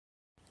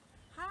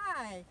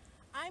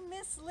I'm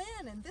Miss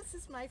Lynn, and this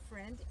is my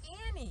friend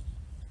Annie.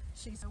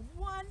 She's a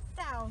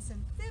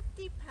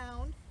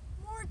 1,050-pound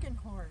Morgan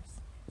horse.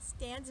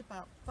 Stands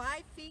about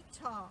 5 feet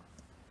tall.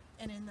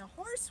 And in the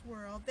horse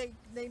world, they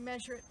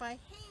measure it by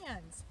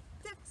hands.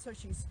 So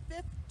she's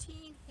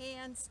 15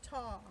 hands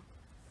tall.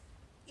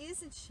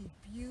 Isn't she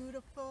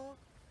beautiful?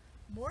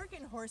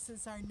 Morgan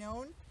horses are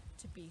known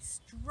to be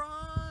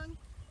strong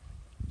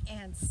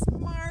and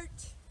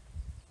smart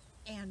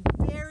and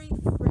very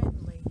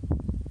friendly.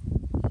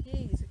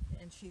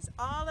 She's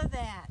all of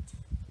that.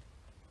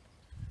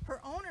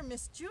 Her owner,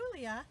 Miss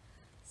Julia,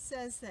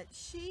 says that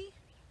she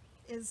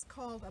is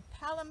called a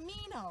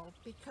palomino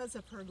because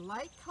of her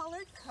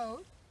light-colored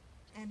coat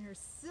and her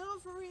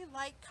silvery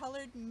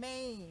light-colored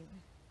mane.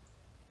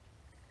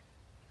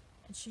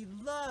 And she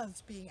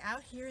loves being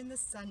out here in the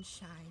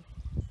sunshine.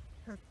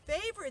 Her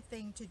favorite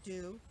thing to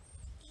do,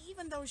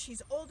 even though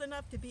she's old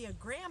enough to be a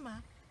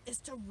grandma, is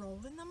to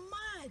roll in the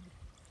mud.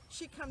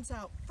 She comes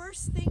out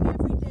first thing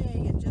every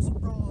day and just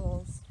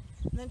rolls.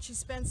 And then she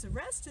spends the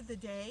rest of the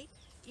day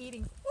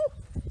eating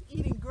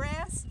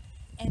grass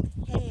and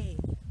hay.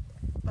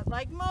 But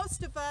like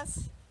most of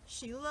us,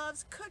 she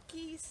loves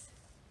cookies.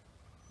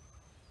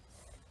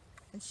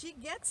 And she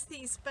gets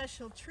these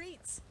special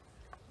treats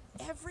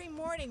every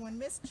morning when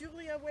Miss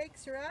Julia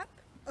wakes her up.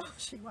 Oh,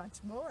 she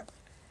wants more.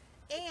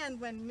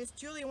 And when Miss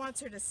Julia wants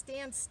her to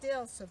stand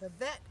still so the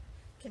vet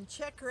can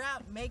check her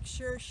out and make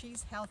sure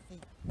she's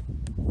healthy.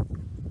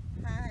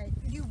 Hi,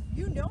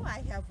 you know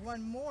I have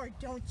one more,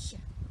 don't you?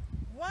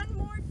 One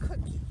more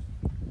cookie.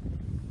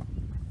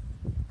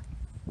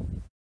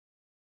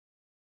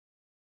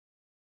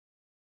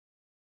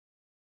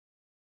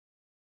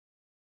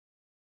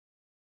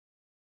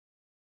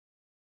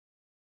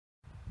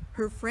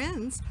 Her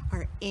friends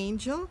are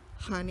Angel,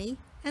 Honey,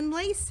 and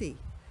Lacey.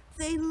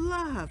 They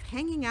love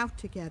hanging out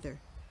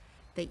together.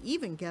 They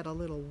even get a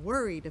little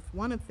worried if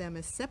one of them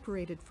is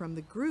separated from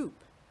the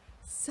group.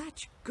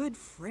 Such good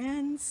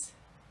friends.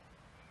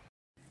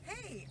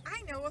 Hey,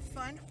 I know a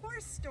fun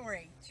horse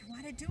story. Do you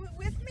want to do it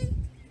with me?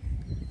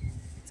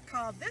 It's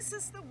called This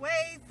is the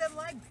Way the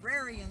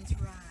Librarians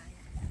Ride.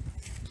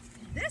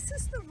 This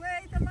is the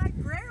way the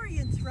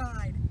librarians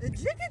ride.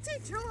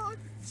 Jiggity-jog,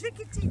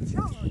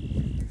 jiggity-jog.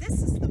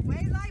 This is the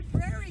way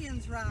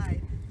librarians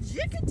ride.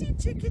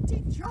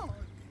 Jiggity-jiggity-jog.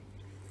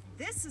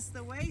 This is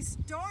the way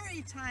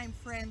Storytime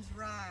friends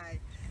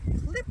ride.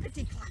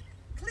 Clippity-clap,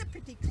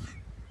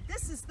 clippity-clap.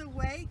 This is the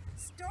way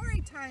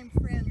Storytime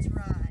friends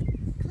ride.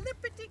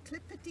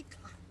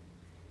 Clippity-clippity-clap.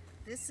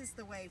 This is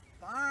the way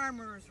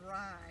farmers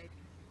ride.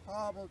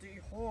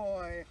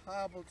 Hobbledy-hoy,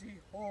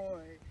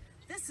 hobbledy-hoy.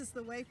 This is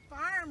the way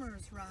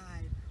farmers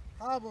ride.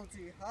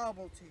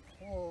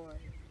 Hobbledy-hobbledy-hoy.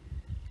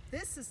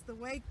 This is the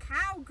way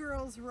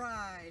cowgirls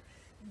ride.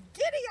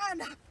 Giddy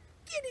on up,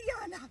 giddy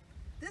on up.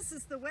 This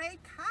is the way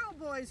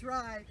cowboys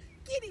ride.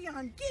 Giddy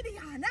on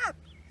up.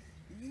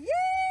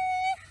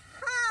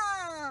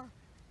 Yee-haw!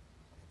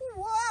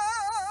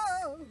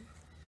 Whoa!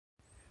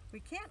 We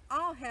can't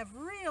all have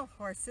real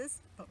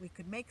horses, but we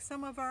could make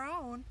some of our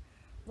own.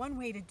 One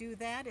way to do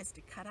that is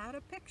to cut out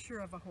a picture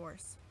of a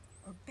horse,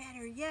 or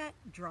better yet,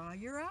 draw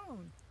your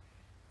own.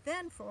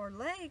 Then for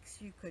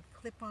legs, you could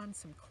clip on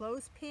some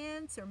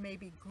clothespins or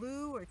maybe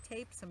glue or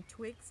tape some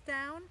twigs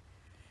down.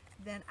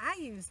 Then I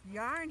used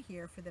yarn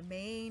here for the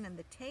mane and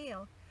the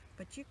tail,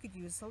 but you could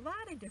use a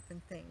lot of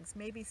different things,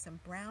 maybe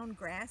some brown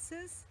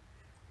grasses.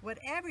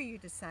 Whatever you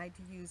decide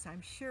to use,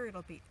 I'm sure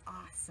it'll be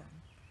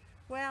awesome.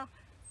 Well,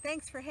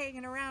 thanks for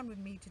hanging around with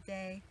me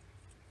today.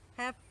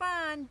 Have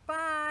fun.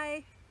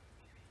 Bye.